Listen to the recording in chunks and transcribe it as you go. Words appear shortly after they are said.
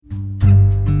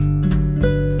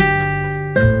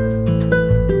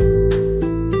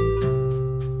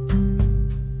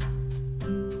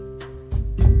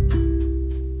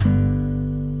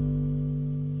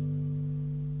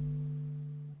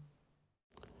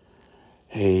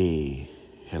Hey,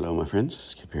 hello my friends,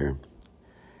 Skip here.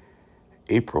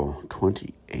 April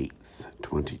 28th,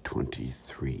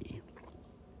 2023.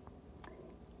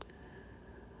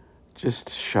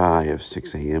 Just shy of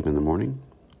 6 a.m. in the morning.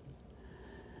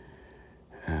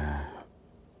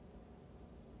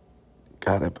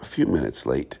 Got up a few minutes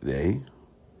late today.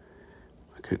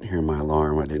 I couldn't hear my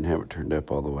alarm. I didn't have it turned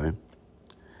up all the way.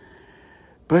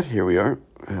 But here we are.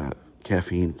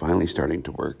 Caffeine finally starting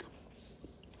to work.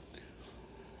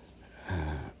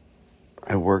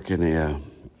 I work in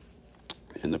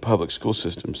the public school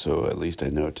system, so at least I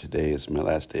know today is my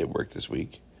last day of work this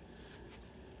week.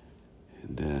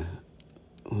 And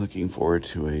looking forward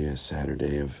to a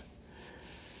Saturday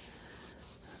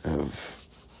of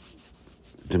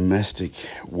domestic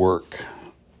work.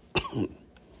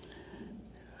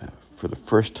 For the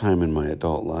first time in my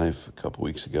adult life, a couple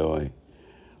weeks ago, I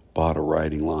bought a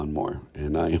riding lawnmower,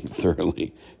 and I am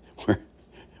thoroughly,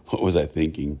 what was I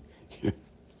thinking?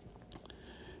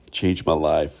 Changed my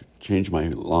life, changed my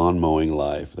lawn mowing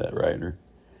life, that rider.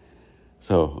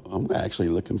 So I'm actually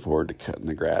looking forward to cutting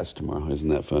the grass tomorrow. Isn't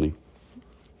that funny?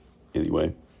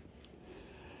 Anyway,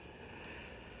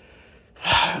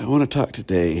 I want to talk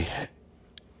today,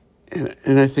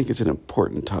 and I think it's an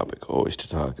important topic always to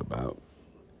talk about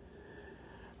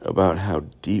how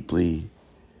deeply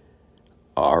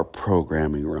our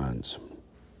programming runs,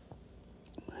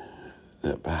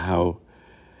 how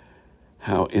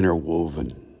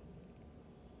interwoven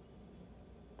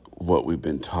what we've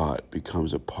been taught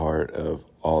becomes a part of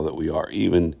all that we are,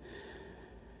 even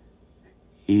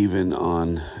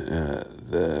on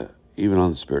the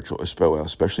spiritual,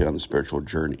 especially on the spiritual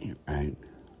journey, right?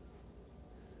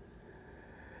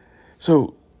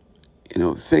 So,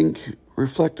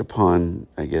 reflect upon,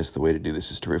 I guess the way to do this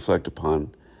is to reflect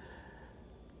upon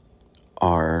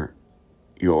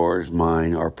yours,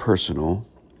 mine, our personal,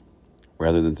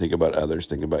 rather than think about others,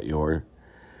 think about your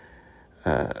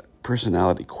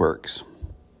personality quirks,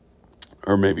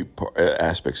 or maybe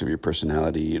aspects of your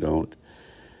personality you don't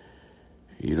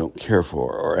care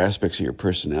for, or aspects of your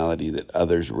personality that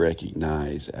others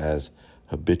recognize as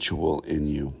habitual in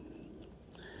you.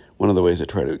 One of the ways I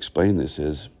try to explain this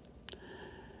is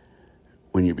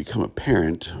when you become a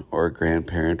parent or a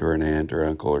grandparent or an aunt or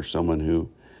uncle or someone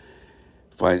who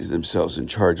finds themselves in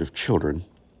charge of children,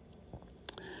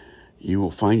 you will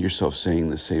find yourself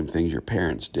saying the same things your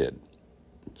parents did,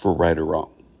 for right or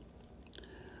wrong.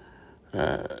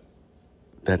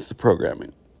 That's the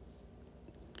programming.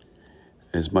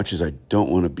 As much as I don't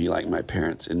want to be like my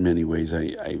parents, in many ways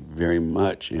I very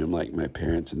much am like my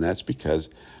parents, and that's because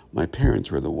my parents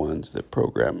were the ones that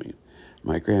programmed me.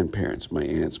 My grandparents, my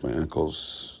aunts, my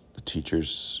uncles, the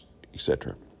teachers,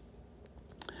 etc.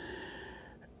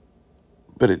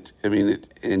 But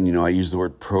I use the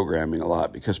word programming a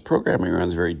lot because programming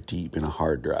runs very deep in a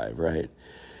hard drive, right?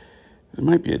 There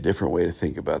might be a different way to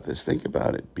think about this. Think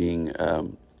about it being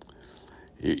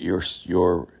your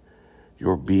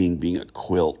being a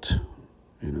quilt.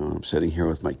 I'm sitting here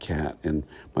with my cat, and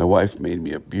my wife made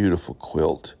me a beautiful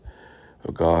quilt.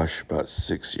 Oh gosh, about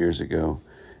 6 years ago.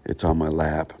 It's on my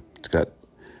lap. It's got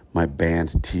my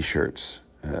band T-shirts.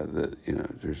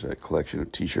 There's a collection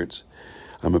of T-shirts.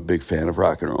 I'm a big fan of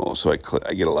rock and roll, so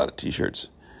I get a lot of T-shirts.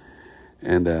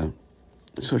 And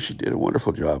so she did a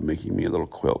wonderful job making me a little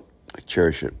quilt. I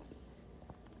cherish it.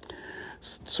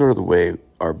 Sort of the way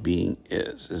our being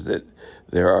is that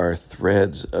there are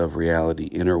threads of reality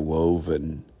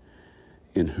interwoven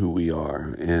in who we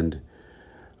are. And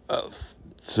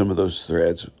some of those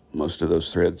threads, most of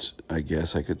those threads, I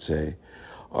guess I could say,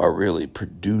 are really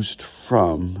produced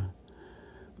from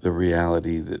the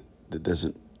reality that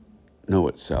doesn't know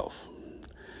itself.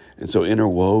 And so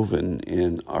interwoven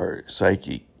in our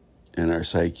psyche, in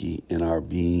our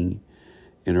being,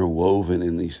 interwoven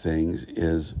in these things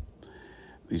is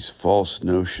these false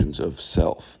notions of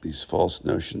self, these false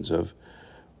notions of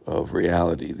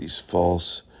reality, these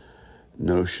false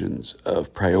notions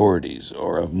of priorities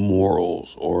or of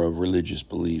morals or of religious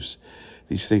beliefs.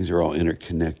 These things are all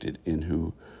interconnected in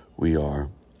who we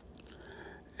are.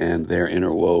 And they're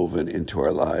interwoven into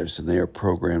our lives, and they are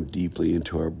programmed deeply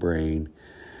into our brain,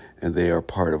 and they are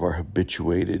part of our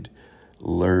habituated,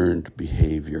 learned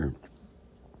behavior.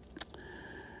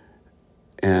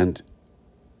 And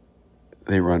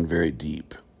they run very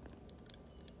deep.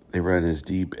 They run as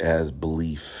deep as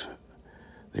belief.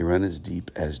 They run as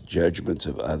deep as judgments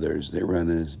of others. They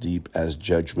run as deep as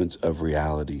judgments of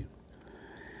reality.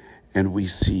 And we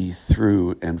see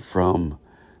through and from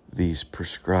these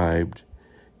prescribed,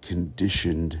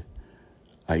 conditioned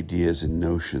ideas and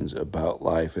notions about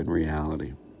life and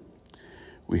reality.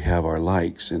 We have our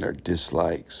likes and our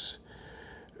dislikes.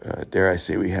 dare I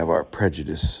say, we have our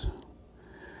prejudice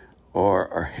or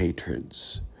our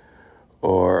hatreds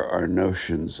or our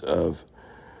notions of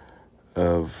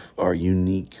our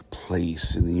unique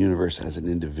place in the universe as an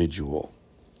individual.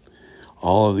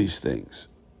 All of these things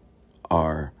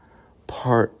are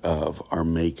part of our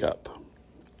makeup.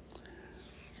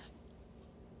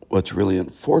 What's really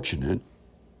unfortunate,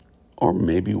 or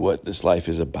maybe what this life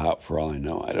is about for all I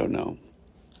know, I don't know.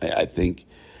 I think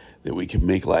that we can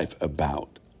make life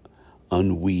about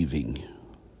unweaving,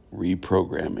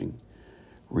 reprogramming,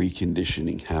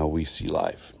 reconditioning how we see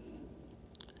life.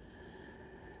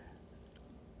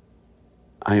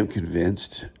 I am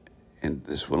convinced, and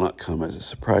this will not come as a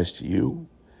surprise to you,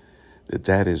 that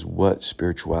that is what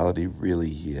spirituality really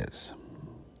is.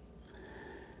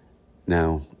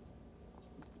 Now,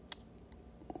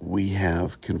 we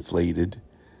have conflated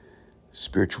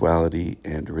spirituality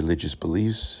and religious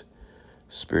beliefs,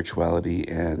 spirituality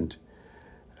and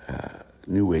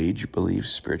New Age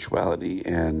beliefs, spirituality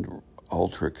and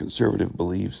ultra-conservative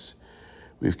beliefs.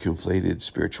 We've conflated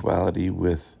spirituality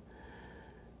with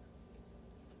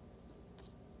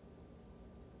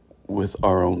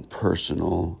our own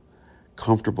personal,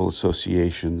 comfortable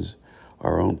associations,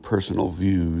 our own personal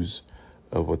views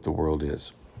of what the world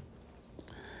is.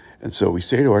 And so we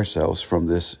say to ourselves from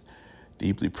this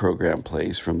deeply programmed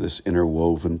place, from this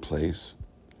interwoven place,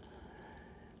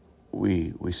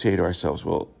 we say to ourselves,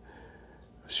 well,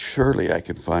 surely I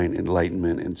can find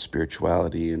enlightenment and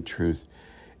spirituality and truth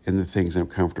in the things I'm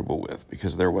comfortable with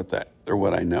because they're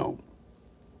what I know.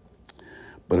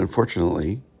 But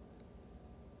unfortunately,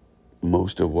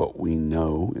 most of what we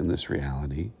know in this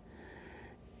reality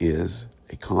is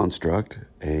a construct,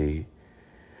 a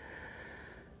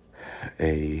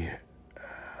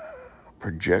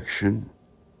projection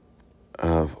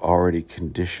of already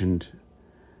conditioned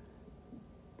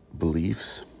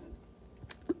beliefs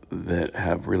that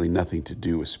have really nothing to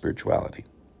do with spirituality.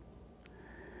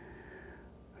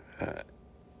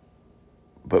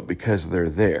 But because they're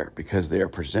there, because they are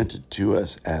presented to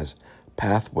us as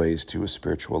pathways to a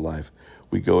spiritual life,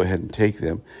 we go ahead and take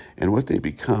them, and what they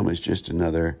become is just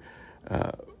another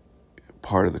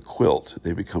part of the quilt.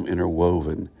 They become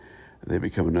interwoven. They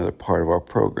become another part of our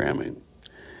programming.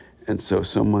 And so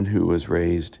someone who was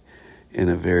raised in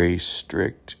a very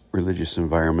strict religious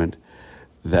environment,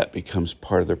 that becomes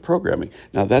part of their programming.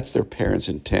 Now, that's their parents'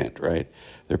 intent, right?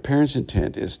 Their parents'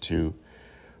 intent is to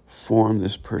form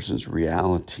this person's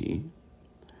reality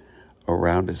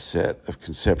around a set of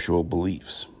conceptual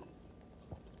beliefs.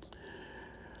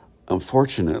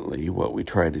 Unfortunately, what we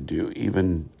try to do,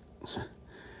 even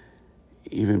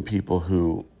people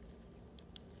who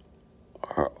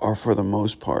are for the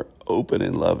most part open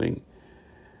and loving,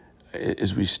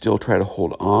 is we still try to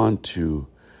hold on to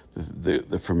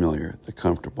the familiar, the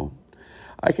comfortable.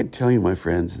 I can tell you, my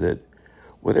friends, that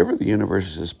whatever the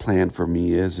universe has planned for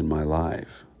me is in my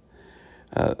life,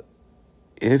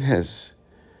 it has,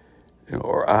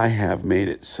 or I have made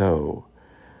it so.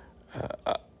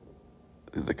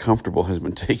 The comfortable has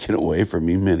been taken away from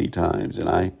me many times, and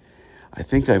I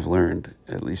think I've learned,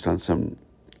 at least on some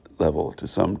level, to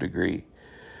some degree,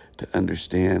 to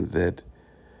understand that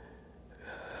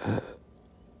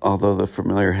although the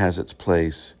familiar has its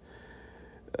place,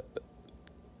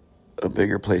 a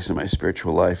bigger place in my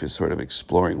spiritual life is sort of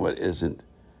exploring what isn't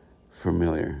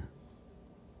familiar.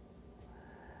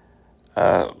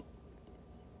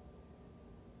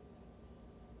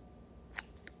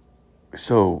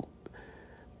 So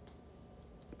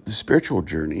the spiritual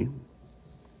journey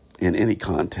in any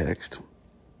context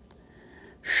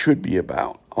should be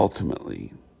about,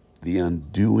 ultimately, the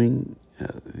undoing,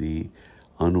 the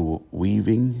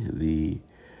unweaving, the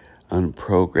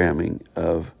unprogramming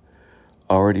of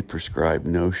already prescribed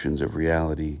notions of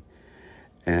reality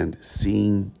and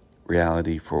seeing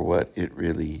reality for what it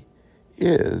really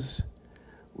is,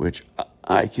 which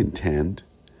I contend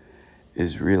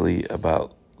is really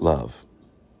about love.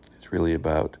 It's really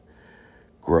about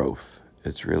growth.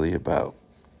 It's really about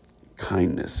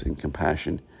kindness and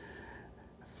compassion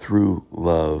through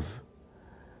love.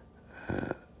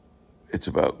 It's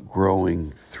about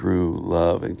growing through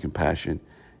love and compassion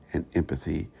and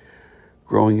empathy.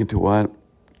 Growing into what?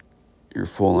 Your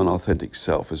full and authentic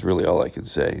self is really all I can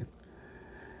say.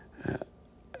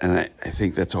 And I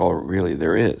think that's all really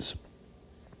there is.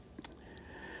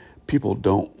 People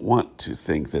don't want to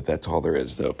think that that's all there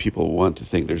is, though. People want to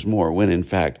think there's more, when in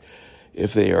fact,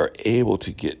 if they are able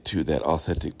to get to that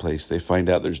authentic place, they find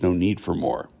out there's no need for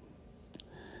more.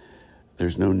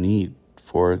 There's no need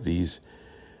for these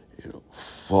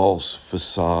false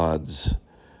facades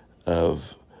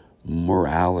of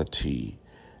morality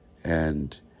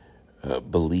and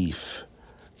belief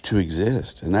to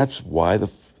exist. And that's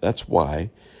why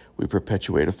we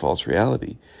perpetuate a false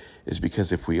reality, is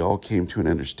because if we all came to an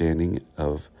understanding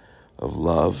of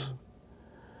love,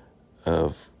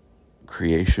 of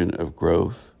creation, of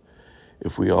growth,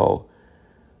 if we all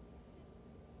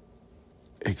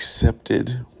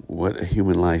accepted what a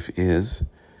human life is,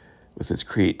 with its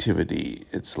creativity,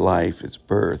 its life, its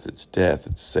birth, its death,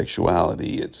 its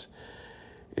sexuality,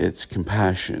 its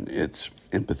compassion, its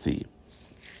empathy,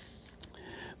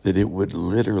 that it would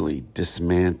literally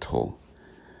dismantle,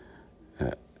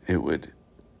 it would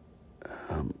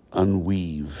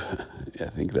unweave, I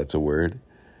think that's a word,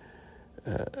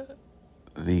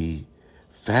 the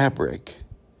fabric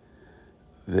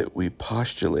that we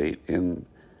postulate and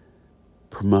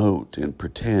promote and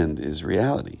pretend is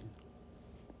reality.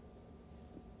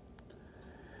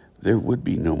 There would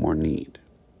be no more need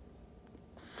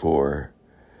for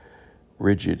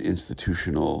rigid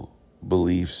institutional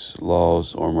beliefs,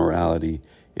 laws, or morality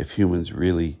if humans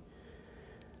really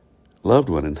loved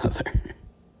one another.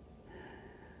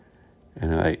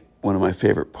 And one of my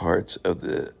favorite parts of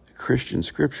the Christian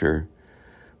scripture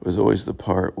was always the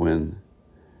part when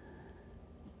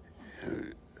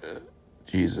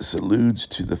Jesus alludes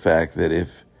to the fact that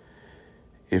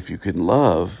if you can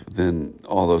love, then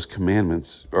all those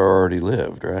commandments are already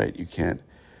lived, right? You can't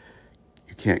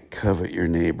covet your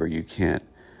neighbor. You can't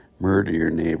murder your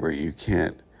neighbor. You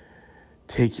can't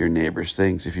take your neighbor's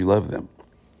things if you love them.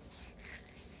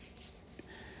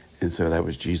 And so that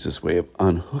was Jesus' way of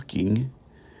unhooking,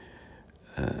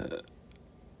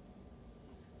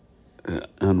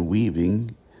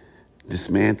 unweaving,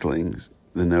 dismantling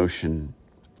the notion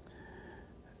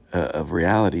of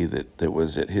reality that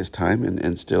was at his time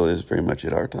and still is very much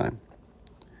at our time.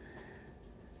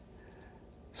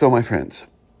 So, my friends,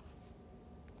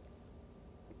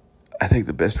 I think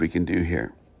the best we can do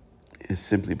here is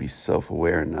simply be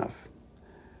self-aware enough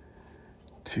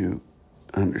to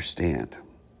understand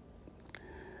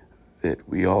that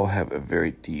we all have a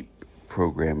very deep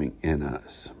programming in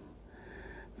us,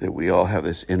 that we all have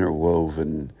this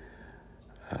interwoven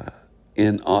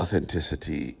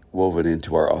inauthenticity woven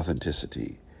into our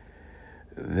authenticity,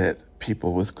 that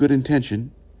people with good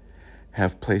intention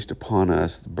have placed upon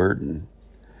us the burden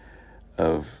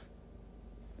of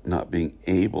not being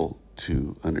able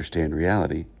to understand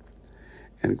reality.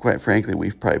 And quite frankly,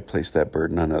 we've probably placed that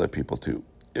burden on other people too,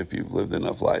 if you've lived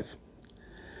enough life.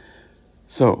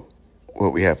 So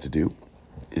what we have to do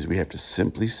is we have to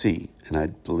simply see, and I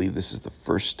believe this is the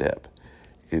first step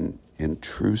in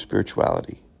true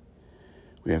spirituality.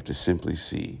 We have to simply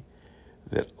see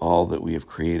that all that we have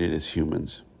created as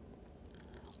humans,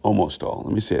 almost all,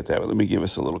 let me say it that way, let me give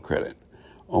us a little credit.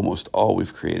 Almost all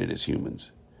we've created as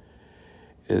humans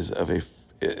is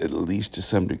at least to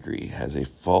some degree, has a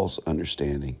false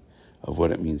understanding of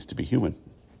what it means to be human.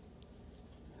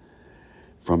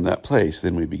 From that place,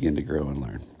 then we begin to grow and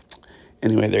learn.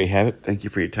 Anyway, there you have it. Thank you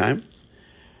for your time.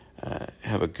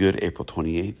 Have a good April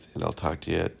 28th, and I'll talk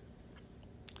to you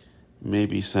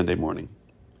maybe Sunday morning.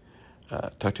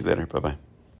 Talk to you later. Bye-bye.